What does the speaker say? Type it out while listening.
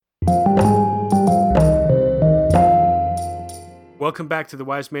Welcome back to The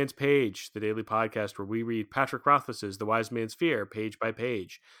Wise Man's Page, the daily podcast where we read Patrick Rothfuss's The Wise Man's Fear page by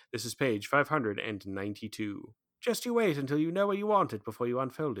page. This is page 592. Just you wait until you know what you want it before you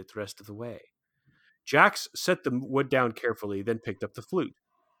unfold it the rest of the way. Jax set the wood down carefully, then picked up the flute.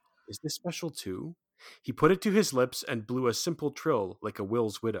 Is this special too? He put it to his lips and blew a simple trill like a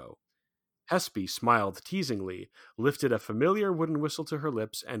Will's widow. Hespe smiled teasingly, lifted a familiar wooden whistle to her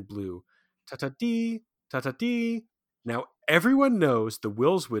lips, and blew ta-ta-dee, ta-ta-dee. Now everyone knows the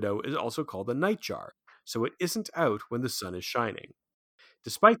Will's widow is also called a nightjar, so it isn't out when the sun is shining.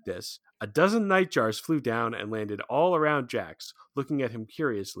 Despite this, a dozen nightjars flew down and landed all around Jax, looking at him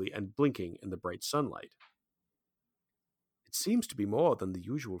curiously and blinking in the bright sunlight. It seems to be more than the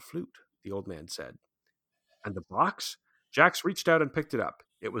usual flute, the old man said. And the box? Jax reached out and picked it up.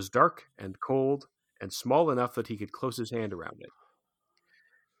 It was dark and cold and small enough that he could close his hand around it.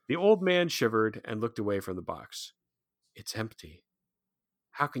 The old man shivered and looked away from the box. It's empty.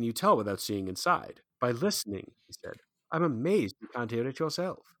 How can you tell without seeing inside? By listening, he said. I'm amazed you can't hear it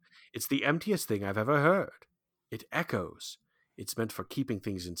yourself. It's the emptiest thing I've ever heard. It echoes. It's meant for keeping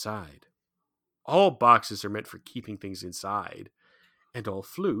things inside. All boxes are meant for keeping things inside. And all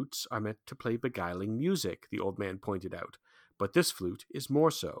flutes are meant to play beguiling music, the old man pointed out. But this flute is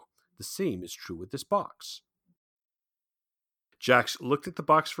more so. The same is true with this box. Jax looked at the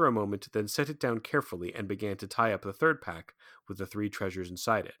box for a moment, then set it down carefully and began to tie up the third pack with the 3 treasures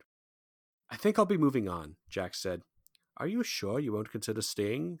inside it. I think I'll be moving on, Jax said. Are you sure you won't consider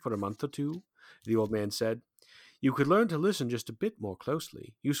staying for a month or two? The old man said. You could learn to listen just a bit more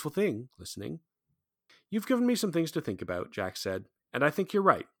closely. Useful thing, listening. You've given me some things to think about, Jax said, and I think you're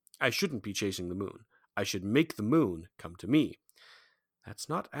right. I shouldn't be chasing the moon. I should make the moon come to me. That's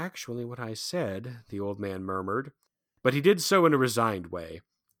not actually what I said, the old man murmured. But he did so in a resigned way.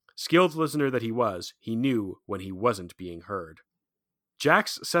 Skilled listener that he was, he knew when he wasn't being heard.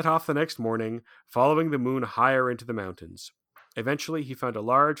 Jax set off the next morning, following the moon higher into the mountains. Eventually, he found a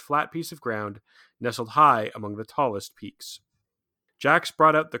large, flat piece of ground, nestled high among the tallest peaks. Jax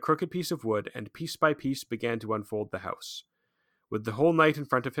brought out the crooked piece of wood and piece by piece began to unfold the house. With the whole night in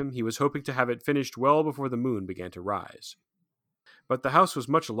front of him, he was hoping to have it finished well before the moon began to rise. But the house was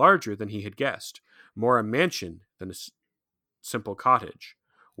much larger than he had guessed, more a mansion than a simple cottage.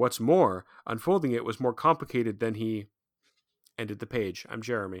 What's more, unfolding it was more complicated than he... Ended the page. I'm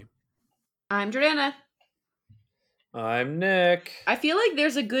Jeremy. I'm Jordana. I'm Nick. I feel like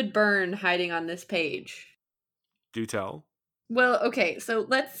there's a good burn hiding on this page. Do tell. Well, okay, so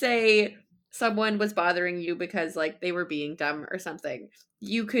let's say someone was bothering you because like they were being dumb or something.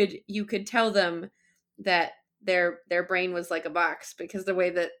 You could tell them that their brain was like a box, because the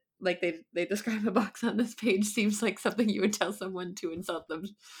way that like they describe a box on this page seems like something you would tell someone to insult them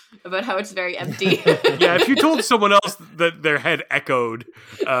about how it's very empty. Yeah, if you told someone else that their head echoed,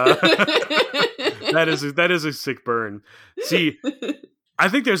 that is a sick burn. See, I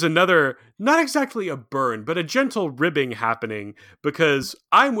think there's another, not exactly a burn, but a gentle ribbing happening, because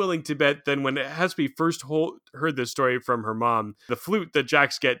I'm willing to bet that when Hespe first heard this story from her mom, the flute that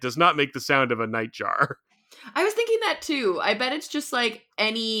Jax get does not make the sound of a nightjar. I was thinking that too. I bet it's just like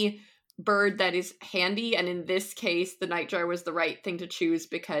any bird that is handy, and in this case, the nightjar was the right thing to choose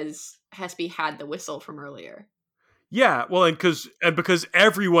because Hespe had the whistle from earlier. Yeah, well, and because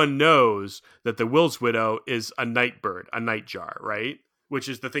everyone knows that the Will's widow is a night bird, a nightjar, right? Which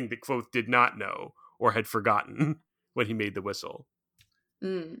is the thing that Kvothe did not know or had forgotten when he made the whistle.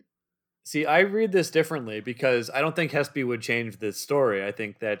 Mm. See, I read this differently because I don't think Hespe would change this story. I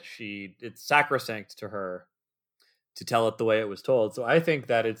think that it's sacrosanct to her to tell it the way it was told. So I think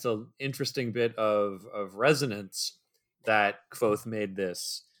that it's an interesting bit of resonance that Kvothe made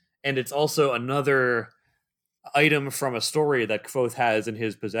this. And it's also another item from a story that Kvothe has in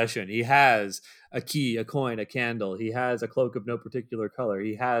his possession. He has a key, a coin, a candle. He has a cloak of no particular color.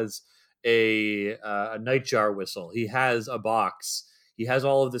 He has a nightjar whistle. He has a box. He has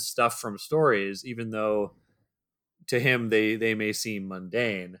all of this stuff from stories, even though to him they may seem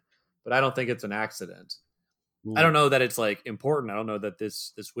mundane. But I don't think it's an accident. Ooh. I don't know that it's like important. I don't know that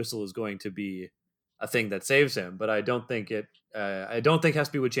this whistle is going to be a thing that saves him. But I don't think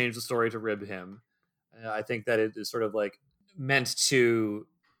Hespe would change the story to rib him. I think that it is sort of like meant to,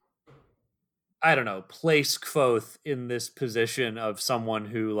 I don't know, place Kvothe in this position of someone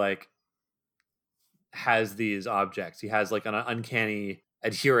who like has these objects. He has like an uncanny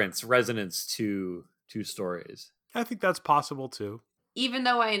adherence, resonance to stories. I think that's possible too. Even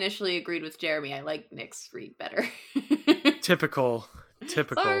though I initially agreed with Jeremy, I like Nick's read better. Typical.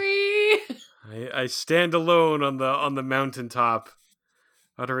 Sorry. I stand alone on the mountaintop,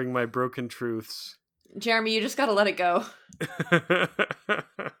 uttering my broken truths. Jeremy, you just gotta let it go.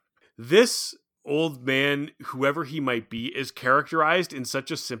 This old man, whoever he might be, is characterized in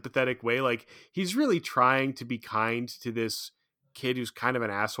such a sympathetic way. Like, he's really trying to be kind to this kid who's kind of an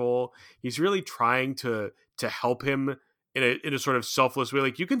asshole. He's really trying to help him in a sort of selfless way.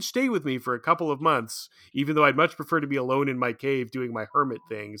 Like, you can stay with me for a couple of months, even though I'd much prefer to be alone in my cave doing my hermit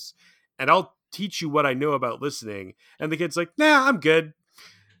things, and I'll teach you what I know about listening. And the kid's like, nah, I'm good. And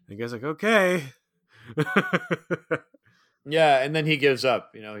the guy's like, okay. Yeah, and then he gives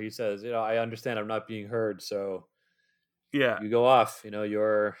up. He says, I understand I'm not being heard, so Yeah. you go off.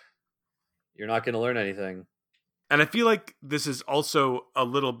 You're not going to learn anything. And I feel like this is also a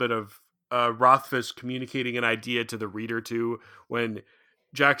little bit of Rothfuss communicating an idea to the reader too, when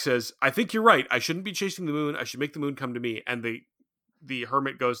Jack says, I think you're right. I shouldn't be chasing the moon. I should make the moon come to me. And the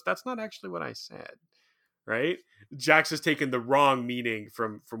hermit goes, that's not actually what I said. Right? Jax has taken the wrong meaning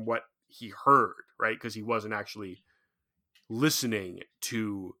from what he heard, right? Because he wasn't actually listening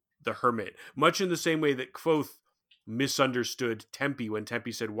to the hermit. Much in the same way that Kvothe misunderstood Tempi when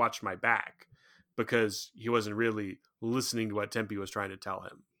Tempi said, watch my back, because he wasn't really listening to what Tempi was trying to tell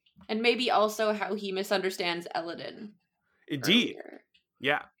him. And maybe also how he misunderstands Elodin. Indeed. Earlier.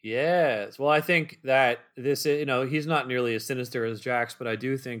 Yeah. Yes. Well, I think that this, he's not nearly as sinister as Jax, but I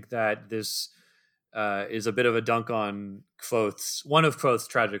do think that this is a bit of a dunk on one of Kvothe's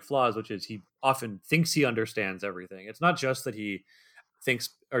tragic flaws, which is he often thinks he understands everything. It's not just that he thinks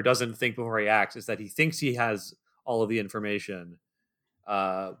or doesn't think before he acts, it's that he thinks he has all of the information,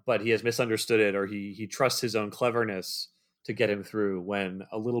 but he has misunderstood it, or he trusts his own cleverness to get him through, when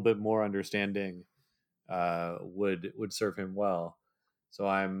a little bit more understanding would serve him well. So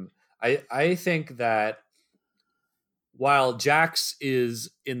I think that while Jax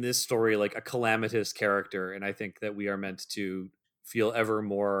is in this story like a calamitous character, and I think that we are meant to feel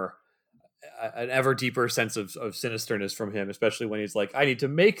an ever deeper sense of sinisterness from him, especially when he's like, I need to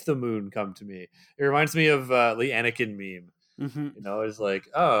make the moon come to me. It reminds me of the Anakin meme. Mm-hmm. It's like,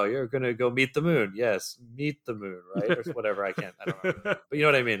 oh, you're gonna go meet the moon. Yes, meet the moon, right? Or whatever. I don't know, but you know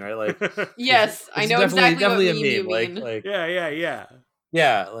what I mean, right? Like, yes, I know exactly what meme you mean. mean.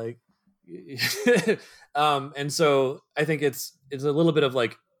 Yeah. Like, and so I think it's a little bit of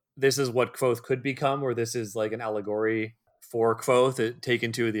like, this is what Kvothe could become, or this is like an allegory for Kvothe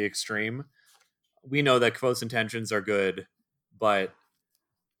taken to the extreme. We know that Kvothe's intentions are good, but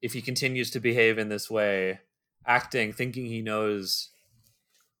if he continues to behave in this way, thinking he knows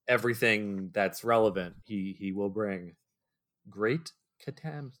everything that's relevant, he will bring great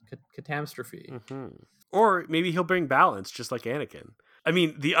catastrophe. Mm-hmm. Or maybe he'll bring balance, just like Anakin. I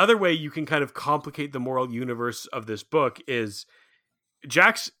mean, the other way you can kind of complicate the moral universe of this book is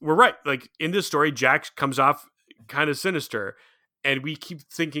Jax, we're right. Like, in this story, Jax comes off kind of sinister, and we keep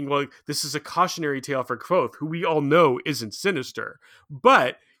thinking, well, this is a cautionary tale for Kvothe, who we all know isn't sinister.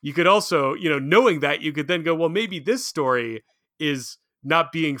 But you could also, knowing that, you could then go, well, maybe this story is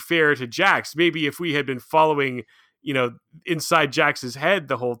not being fair to Jax. Maybe if we had been following, inside Jax's head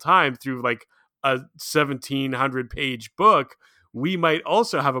the whole time through like a 1,700 page book, we might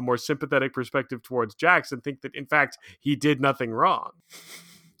also have a more sympathetic perspective towards Jax and think that, in fact, he did nothing wrong.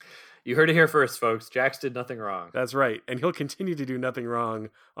 You heard it here first, folks. Jax did nothing wrong. That's right. And he'll continue to do nothing wrong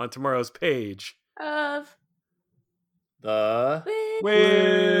on tomorrow's page of the Wind.